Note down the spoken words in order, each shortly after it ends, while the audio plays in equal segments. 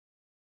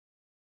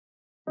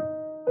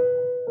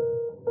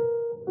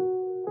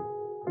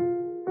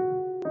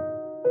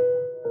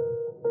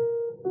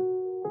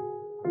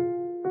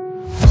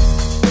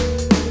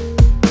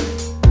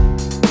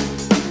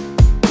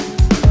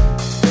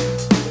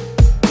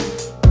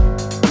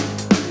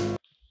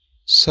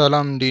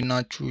ሰላም እንዴት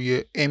ናችሁ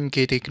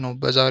የኤምኬ ቴክ ነው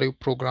በዛሬው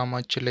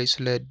ፕሮግራማችን ላይ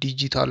ስለ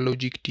ዲጂታል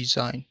ሎጂክ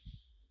ዲዛይን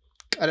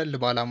ቀለል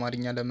ባለ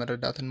አማርኛ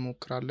ለመረዳት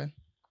እንሞክራለን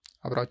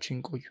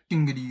አብራችሁን ቆዩ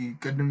እንግዲህ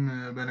ቀደም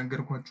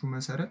በነገርኳችሁ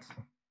መሰረት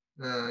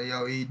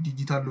ያው ይሄ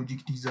ዲጂታል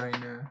ሎጂክ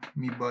ዲዛይን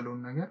የሚባለው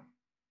ነገር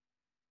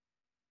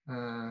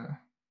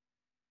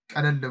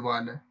ቀለል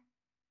ባለ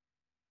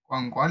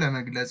ቋንቋ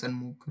ለመግለጽ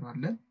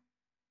እንሞክራለን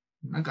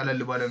እና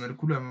ቀለል ባለ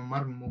መልኩ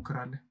ለመማር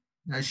እንሞክራለን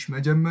እሺ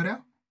መጀመሪያ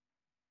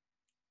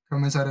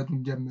ከመሰረቱን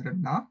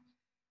ጀምርና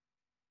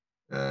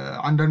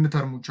አንዳንድ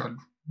ተርሞች አሉ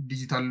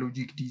ዲጂታል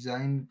ሎጂክ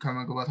ዲዛይን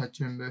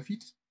ከመግባታችን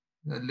በፊት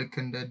ልክ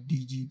እንደ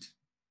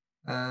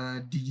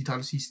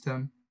ዲጂታል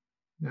ሲስተም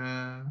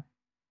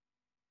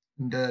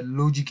እንደ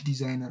ሎጂክ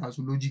ዲዛይን ራሱ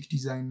ሎጂክ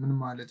ዲዛይን ምን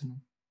ማለት ነው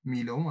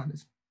ሚለው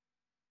ማለት ነው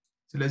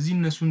ስለዚህ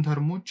እነሱን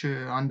ተርሞች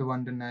አንድ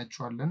ባንድ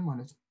እናያቸዋለን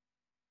ማለት ነው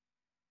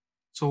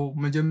ሶ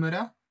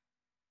መጀመሪያ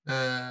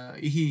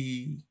ይሄ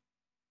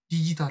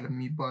ዲጂታል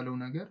የሚባለው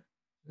ነገር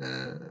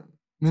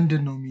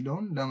ምንድነው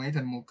ሚለውን ለማየት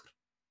እንሞክር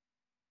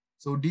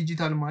ሶ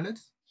ዲጂታል ማለት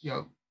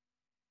ያው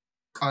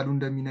ቃሉ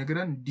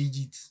እንደሚነግረን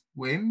ዲጂት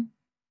ወይም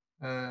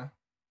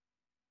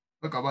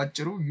በቃ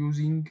ባጭሩ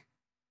ዩዚንግ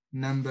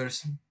ነምበርስ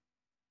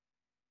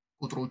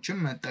ቁጥሮችን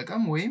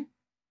መጠቀም ወይም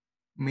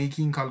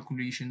ሜኪንግ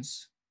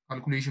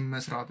ካልኩሌሽን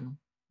መስራት ነው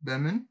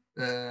በምን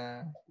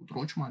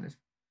ቁጥሮች ማለት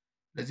ነው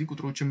ስለዚህ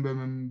ቁጥሮችን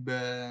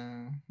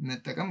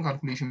በመጠቀም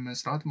ካልኩሌሽን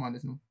መስራት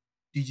ማለት ነው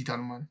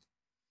ዲጂታል ማለት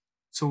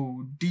ሶ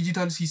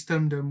ዲጂታል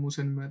ሲስተም ደግሞ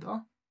ስንመጣ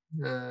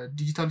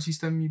ዲጂታል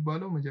ሲስተም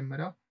የሚባለው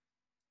መጀመሪያ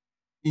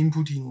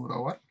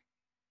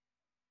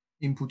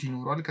ኢንፑት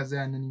ይኖራል ከዛ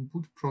ያንን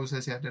ኢንፑት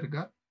ፕሮሰስ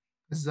ያደርጋል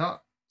ከዛ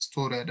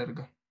ስቶር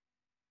ያደርጋል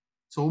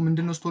ሶ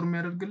ምንድነው ስቶር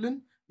የሚያደርግልን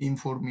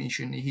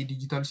ኢንፎርሜሽን ይሄ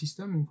ዲጂታል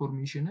ሲስተም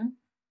ኢንፎርሜሽንን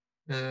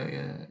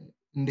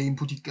እንደ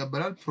ኢንፑት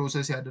ይቀበላል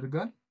ፕሮሰስ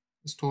ያደርጋል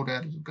ስቶር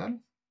ያደርጋል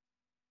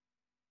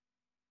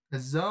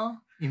ከዛ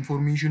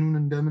ኢንፎርሜሽኑን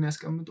እንደምን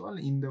ያስቀምጣል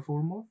in the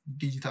form of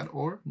digital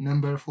or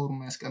number form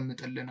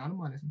ያስቀምጥልናል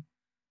ማለት ነው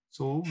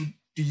ሶ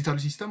ዲጂታል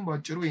ሲስተም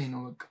ባጭሩ ይሄ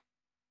ነው በቃ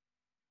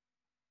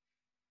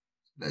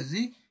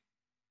ስለዚህ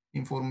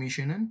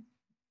ኢንፎርሜሽንን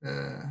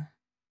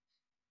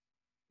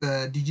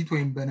በዲጂት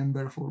ወይም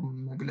በነምበር ፎርም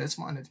መግለጽ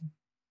ማለት ነው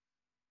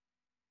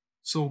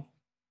ሶ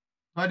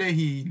ታዲያ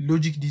ይሄ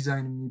ሎጂክ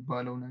ዲዛይን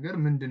የሚባለው ነገር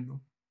ምንድነው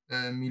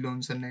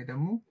ሚለውን ስናይ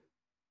ደግሞ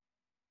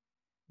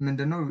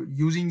ምንድነው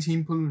using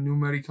simple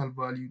numerical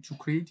value to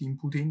create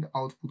input and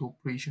output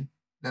operation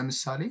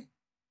ለምሳሌ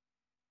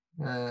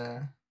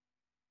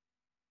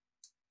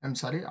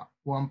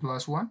 1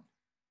 plus 1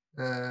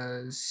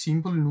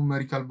 simple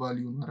numerical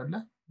value ነው አይደለ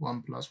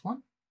 1 plus 1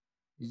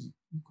 is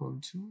equal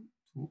to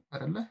 2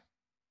 አይደለ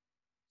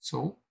so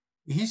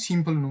ይሄ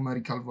simple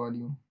numerical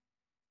value ነው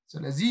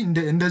ስለዚህ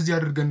እንደዚህ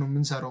አድርገን ነው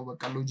የምንሰራው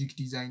በቃ ሎጂክ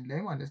ዲዛይን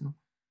ላይ ማለት ነው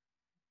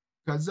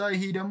ከዛ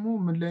ይሄ ደግሞ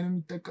ምን ላይ ነው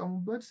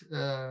የሚጠቀሙበት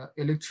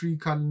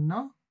ኤሌክትሪካል እና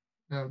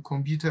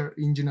ኮምፒዩተር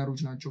ኢንጂነሮች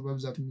ናቸው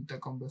በብዛት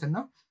የሚጠቀሙበት እና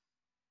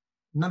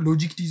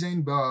ሎጂክ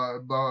ዲዛይን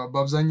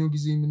በአብዛኛው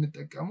ጊዜ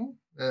የምንጠቀመው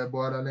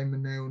በኋላ ላይ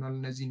የምናየውናል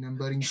እነዚህ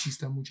ነምበሪንግ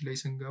ሲስተሞች ላይ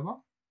ስንገባ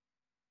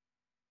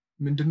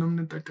ምንድነው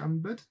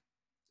የምንጠቀምበት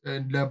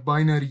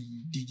ለባይነሪ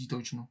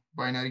ዲጂቶች ነው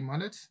ባይነሪ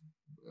ማለት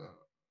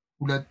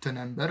ሁለት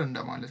ነምበር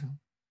እንደማለት ነው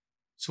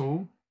ሶ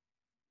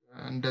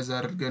እንደዛ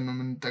አድርገን ነው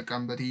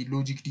የምንጠቀምበት ይሄ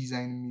ሎጂክ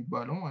ዲዛይን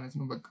የሚባለው ማለት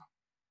ነው በቃ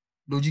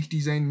ሎጂክ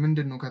ዲዛይን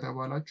ምንድነው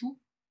ከተባላችሁ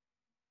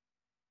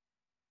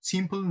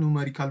ሲምፕል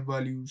ኑሜሪካል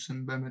ቫልዩስን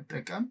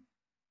በመጠቀም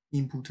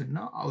ኢንፑት እና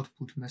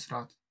አውትፑት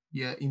መስራት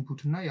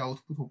የኢንፑት እና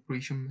የአውትፑት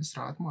ኦፕሬሽን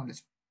መስራት ማለት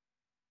ነው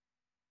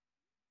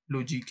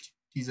ሎጂክ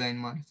ዲዛይን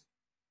ማለት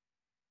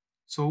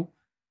ሶ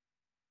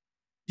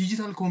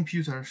ዲጂታል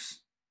ኮምፒውተርስ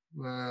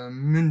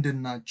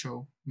ምንድናቸው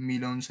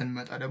ሚለውን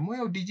ስንመጣ ደግሞ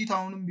ያው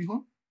ዲጂታሉንም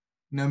ቢሆን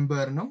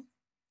ነምበር ነው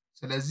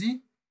ስለዚህ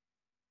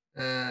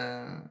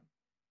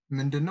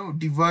ምንድነው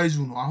ዲቫይሱ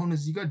ነው አሁን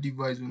እዚህ ጋር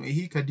ዲቫይሱ ነው ይሄ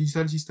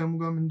ከዲጂታል ሲስተሙ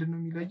ጋር ምንድነው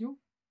የሚለየው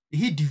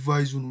ይሄ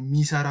ዲቫይሱ ነው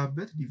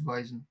የሚሰራበት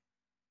ዲቫይስ ነው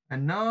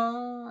እና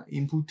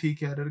ኢንፑት ቴክ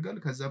ያደርጋል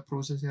ከዛ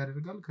ፕሮሰስ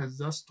ያደርጋል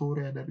ከዛ ስቶር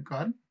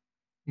ያደርጋል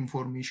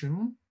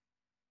ኢንፎርሜሽኑን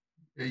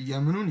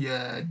የምኑን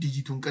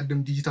የዲጂቱን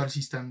ቀደም ዲጂታል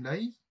ሲስተም ላይ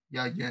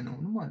ያየነው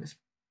ማለት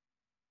ነው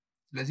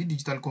ስለዚህ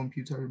ዲጂታል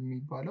ኮምፒውተር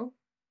የሚባለው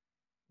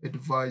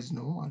ዲቫይስ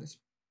ነው ማለት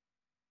ነው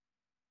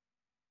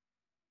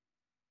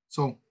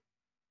ሶ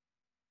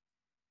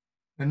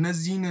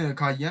እነዚህን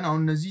ካየን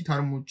አሁን እነዚህ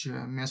ተርሞች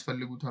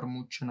የሚያስፈልጉ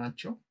ተርሞች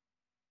ናቸው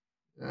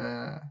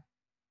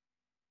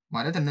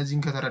ማለት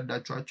እነዚህን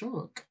ከተረዳችኋቸው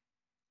በቃ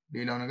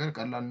ሌላው ነገር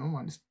ቀላል ነው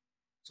ማለት ነው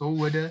ሶ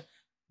ወደ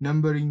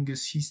ነምበሪንግ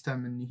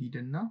ሲስተም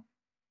እንሂድና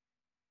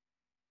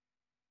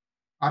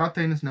አራት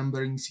አይነት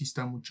ነምበሪንግ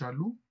ሲስተሞች አሉ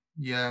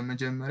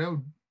የመጀመሪያው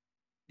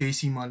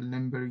ዴሲማል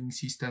ነምበሪንግ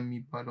ሲስተም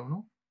የሚባለው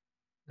ነው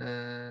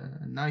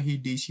እና ይሄ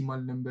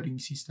ዴሲማል ነምበሪንግ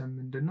ሲስተም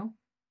ምንድነው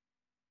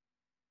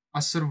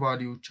 10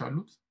 ቫልዩዎች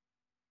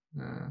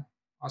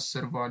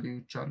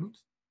አሉት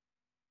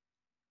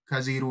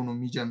ከዜሮ ነው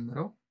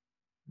የሚጀምረው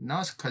እና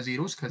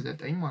ከ0 እስከ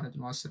 9 ማለት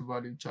ነው 10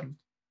 ቫልዩዎች አሉት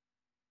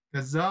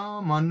ከዛ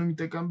ማን ነው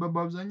የሚጠቀምበት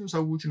በአብዛኛው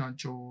ሰዎች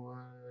ናቸው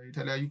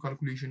የተለያዩ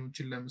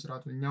ካልኩሌሽኖችን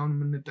ለመስራት እኛውን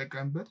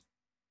የምንጠቀምበት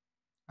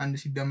አንድ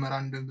ሲደመር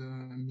አንድ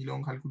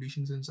የሚለውን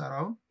ካልኩሌሽን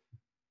ስንሰራው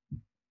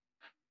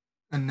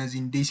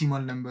እነዚህን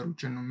ዴሲማል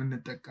ነምበሮችን ነው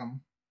የምንጠቀመው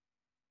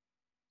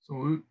ሶ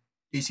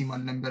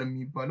ዴሲማል ነምበር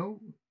የሚባለው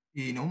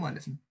ይሄ ነው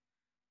ማለት ነው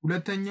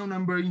ሁለተኛው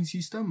ነምበሪንግ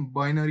ሲስተም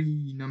ባይነሪ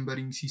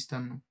ነምበሪንግ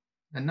ሲስተም ነው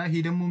እና ይሄ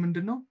ደግሞ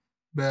ምንድነው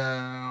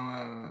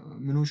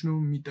በምኖች ነው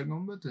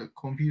የሚጠቀሙበት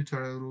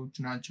ኮምፒውተሮች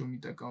ናቸው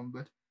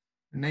የሚጠቀሙበት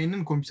እና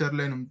ይሄንን ኮምፒውተር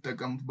ላይ ነው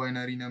የሚጠቀሙት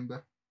ባይነሪ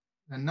ነምበር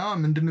እና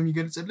ምንድነው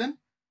የሚገልጽልን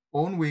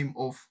ኦን ወይም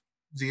ኦፍ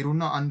 0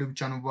 እና 1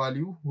 ብቻ ነው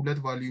ቫልዩ ሁለት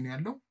ቫልዩ ነው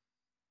ያለው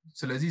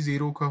ስለዚህ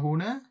 0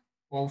 ከሆነ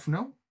ኦፍ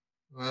ነው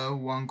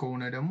 1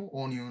 ከሆነ ደግሞ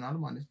ኦን ይሆናል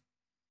ማለት ነው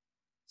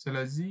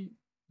ስለዚህ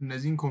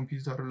እነዚህን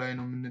ኮምፒውተር ላይ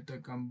ነው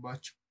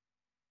የምንጠቀምባቸው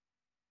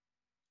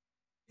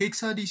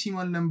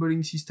ሄክሳዴሲማል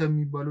ነምበሪንግ ሲስተም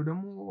የሚባለው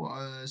ደግሞ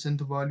ስንት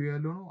ቫልዩ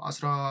ያለው ነው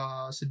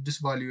 16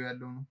 ቫልዩ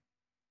ያለው ነው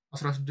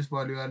 16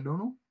 ቫልዩ ያለው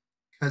ነው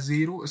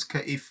ከ0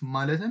 እስከ ኤፍ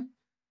ማለትም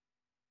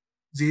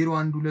 0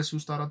 1 2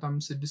 3 4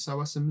 5 6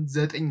 7 8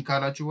 9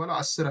 ካላችሁ በኋላ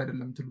 10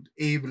 አይደለም ትሉት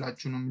ኤ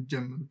ብላችሁ ነው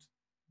የምትጀምሩት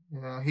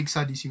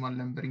ሄክሳዴሲማል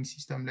ነምበሪንግ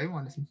ሲስተም ላይ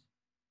ማለት ነው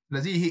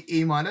ስለዚህ ይሄ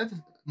ኤ ማለት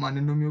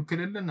ማንን ነው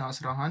የሚወክልልን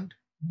 11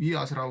 ቢ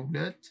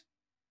 12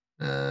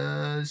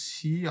 ሲ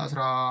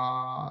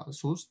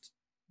 13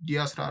 ዲ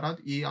 14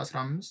 ኢ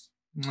 15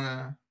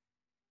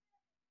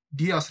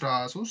 ዲ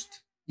 13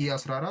 ኢ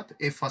 14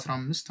 ኤፍ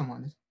 15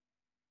 ማለት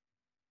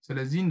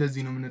ስለዚህ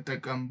እንደዚህ ነው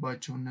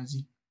የምንጠቀምባቸው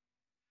እነዚህ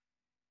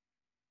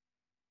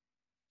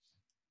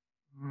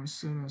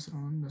 10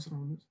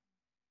 11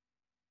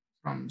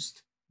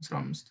 12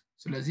 15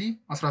 ስለዚህ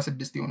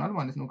 16 ይሆናል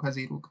ማለት ነው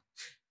ከዜሮ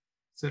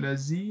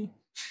ስለዚህ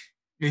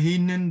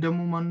ይሄንን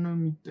ደግሞ ማን ነው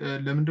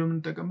ለምንድነው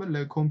የምንጠቀምበት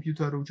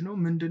ለኮምፒውተሮች ነው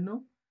ምንድነው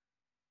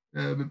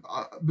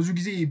ብዙ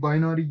ጊዜ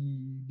ባይናሪ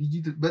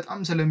ዲጂት በጣም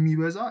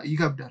ስለሚበዛ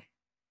ይከብዳል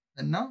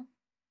እና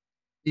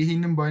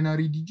ይሄንን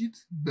ባይናሪ ዲጂት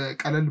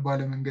በቀለል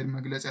ባለ መንገድ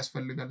መግለጽ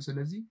ያስፈልጋል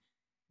ስለዚህ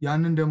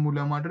ያንን ደግሞ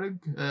ለማድረግ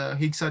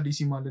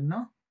ሄክሳዴሲማል እና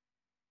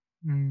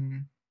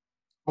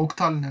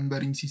ኦክታል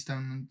ነምበሪንግ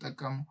ሲስተም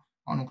እንጠቀመው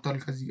አሁን ኦክታል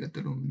ከዚህ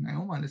ቀጥሎ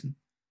የምናየው ማለት ነው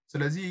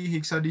ስለዚህ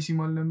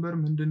ሄክሳዴሲማል ነምበር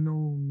ምንድነው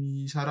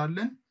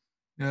የሚሰራልን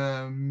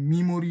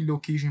ሚሞሪ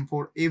ሎኬሽን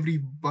ፎር ኤቭሪ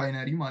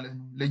ባይናሪ ማለት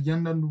ነው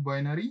ለእያንዳንዱ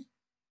ባይናሪ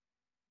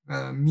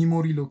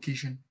ሚሞሪ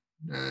ሎኬሽን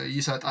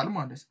ይሰጣል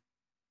ማለት ነው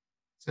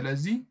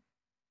ስለዚህ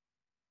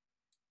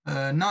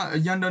እና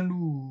እያንዳንዱ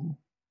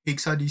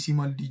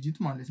ሄክሳዴሲማል ዲጂት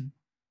ማለት ነው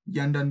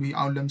እያንዳንዱ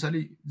አሁን ለምሳሌ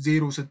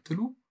 0 ስትሉ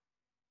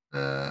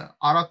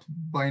አራት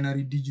ባይናሪ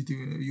ዲጂት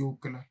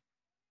ይወክላል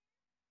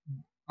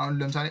አሁን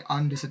ለምሳሌ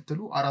 1 ስትሉ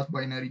አራት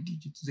ባይናሪ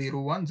ዲጂት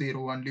 01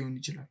 01 ሊሆን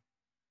ይችላል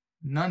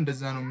እና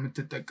እንደዛ ነው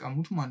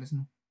የምትጠቀሙት ማለት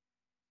ነው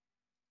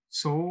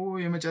ሶ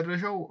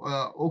የመጨረሻው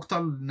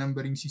ኦክታል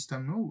ነምበሪንግ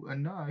ሲስተም ነው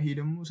እና ይሄ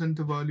ደግሞ ስንት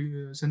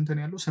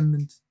ነው ያለው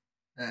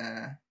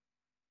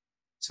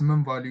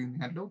 8 ቫልዩ ነው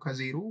ያለው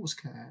ከ0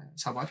 እስከ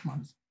 7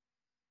 ማለት ነው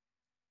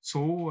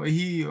ሶ ይሄ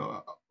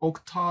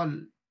ኦክታል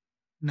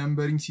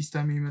ነምበሪንግ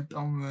ሲስተም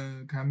የመጣው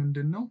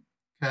ከምንድነው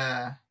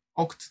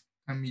ከኦክት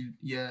ከሚል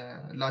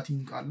የላቲን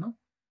ቃል ነው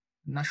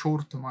እና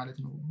ሾርት ማለት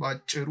ነው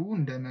ባጭሩ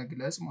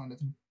እንደመግለጽ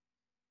ማለት ነው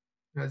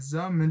ከዛ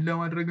ምን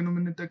ለማድረግ ነው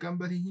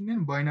የምንጠቀምበት ይሄንን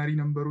ባይናሪ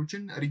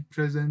ነምበሮችን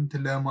ሪፕሬዘንት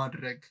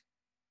ለማድረግ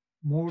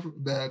ሞር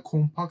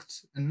በኮምፓክት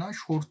እና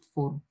ሾርት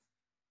ፎርም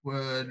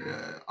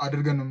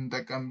አድርገን ነው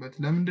የምንጠቀምበት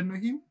ለምንድን ነው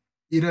ይሄም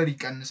ኢረር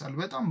ይቀንሳል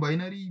በጣም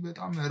ባይናሪ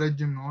በጣም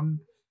ረጅም ነው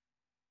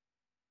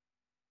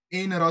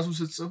ኤን ራሱ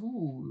ስትጽፉ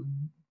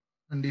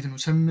እንዴት ነው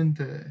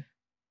 8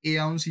 ኤ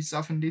አሁን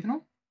ሲጻፍ እንዴት ነው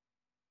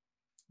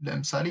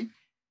ለምሳሌ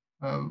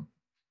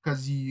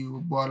ከዚህ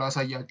በኋላ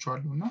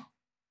አሳያችኋለሁና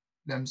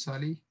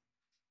ለምሳሌ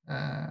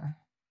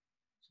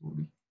ሶሪ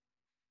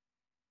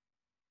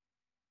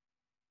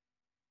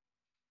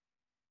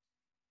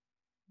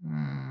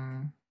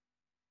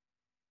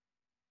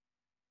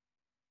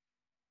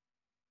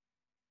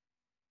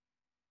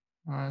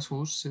 3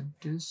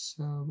 6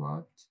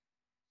 7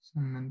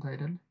 8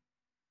 አይደል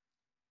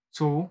ሶ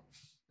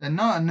እና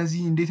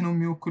እነዚህ እንዴት ነው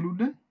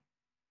የሚወክሉልን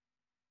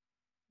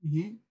ይሄ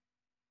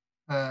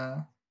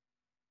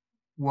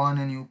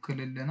ዋንን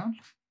ይወክልልናል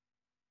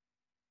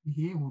ይሄ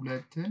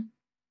ሁለትን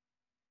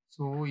ሶ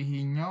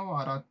ይሄኛው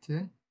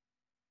አራትን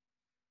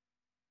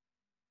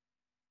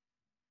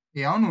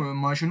ያውን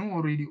ማሽኑ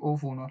ኦሬዲ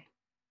ኦፍ ሆኗል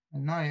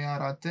እና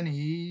የአራትን ይሄ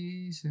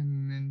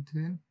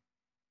 8ን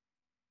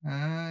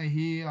ይሄ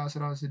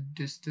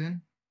 16ን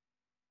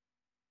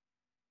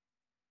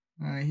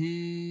ይሄ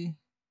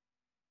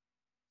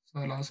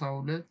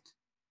 32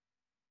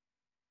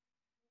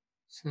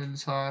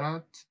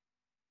 64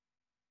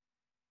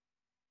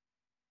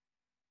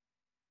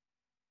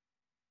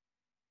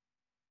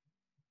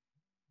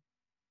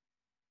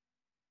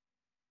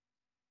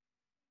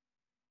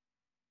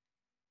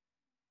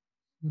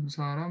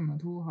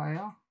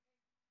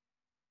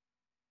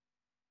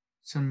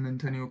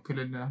 428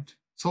 ይወክልልናል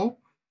ሶ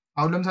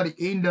አሁን ለምሳሌ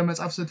ኤን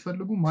ለመጻፍ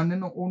ስትፈልጉ ማንን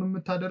ነው ኦን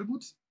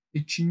የምታደርጉት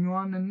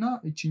እቺኛዋን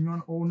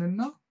ኦን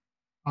እና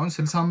አሁን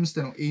 65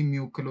 ነው ኤ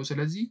የሚወክለው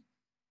ስለዚህ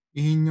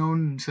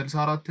ይሄኛውን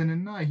 64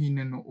 እና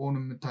ይሄንን ነው ኦን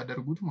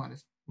የምታደርጉት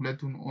ማለት ነው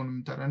ሁለቱን ኦን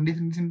የምታደርጉት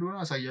እንዴት እንደሆነ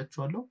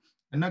አሳያችኋለሁ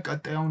እና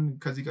ቀጣዩን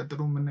ከዚህ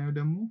ቀጥሎ የምናየው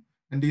ደግሞ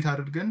እንዴት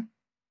አድርገን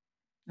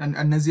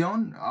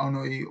እነዚያውን አሁን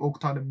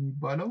ኦክታል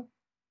የሚባለው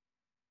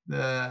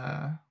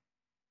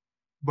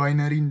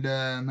ባይነሪን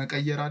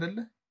ለመቀየር አይደለ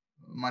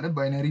ማለት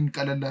ባይነሪን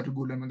ቀለል አድርጎ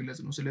ለመግለጽ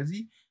ነው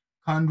ስለዚህ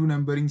ከአንዱ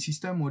ነምበሪንግ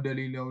ሲስተም ወደ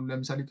ሌላው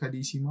ለምሳሌ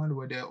ከዴሲማል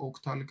ወደ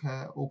ኦክታል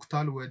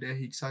ከኦክታል ወደ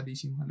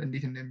ሄክሳዴሲማል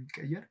እንዴት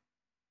እንደሚቀየር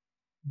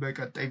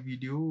በቀጣይ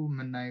ቪዲዮ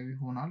የምናየው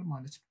ይሆናል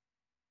ማለት ነው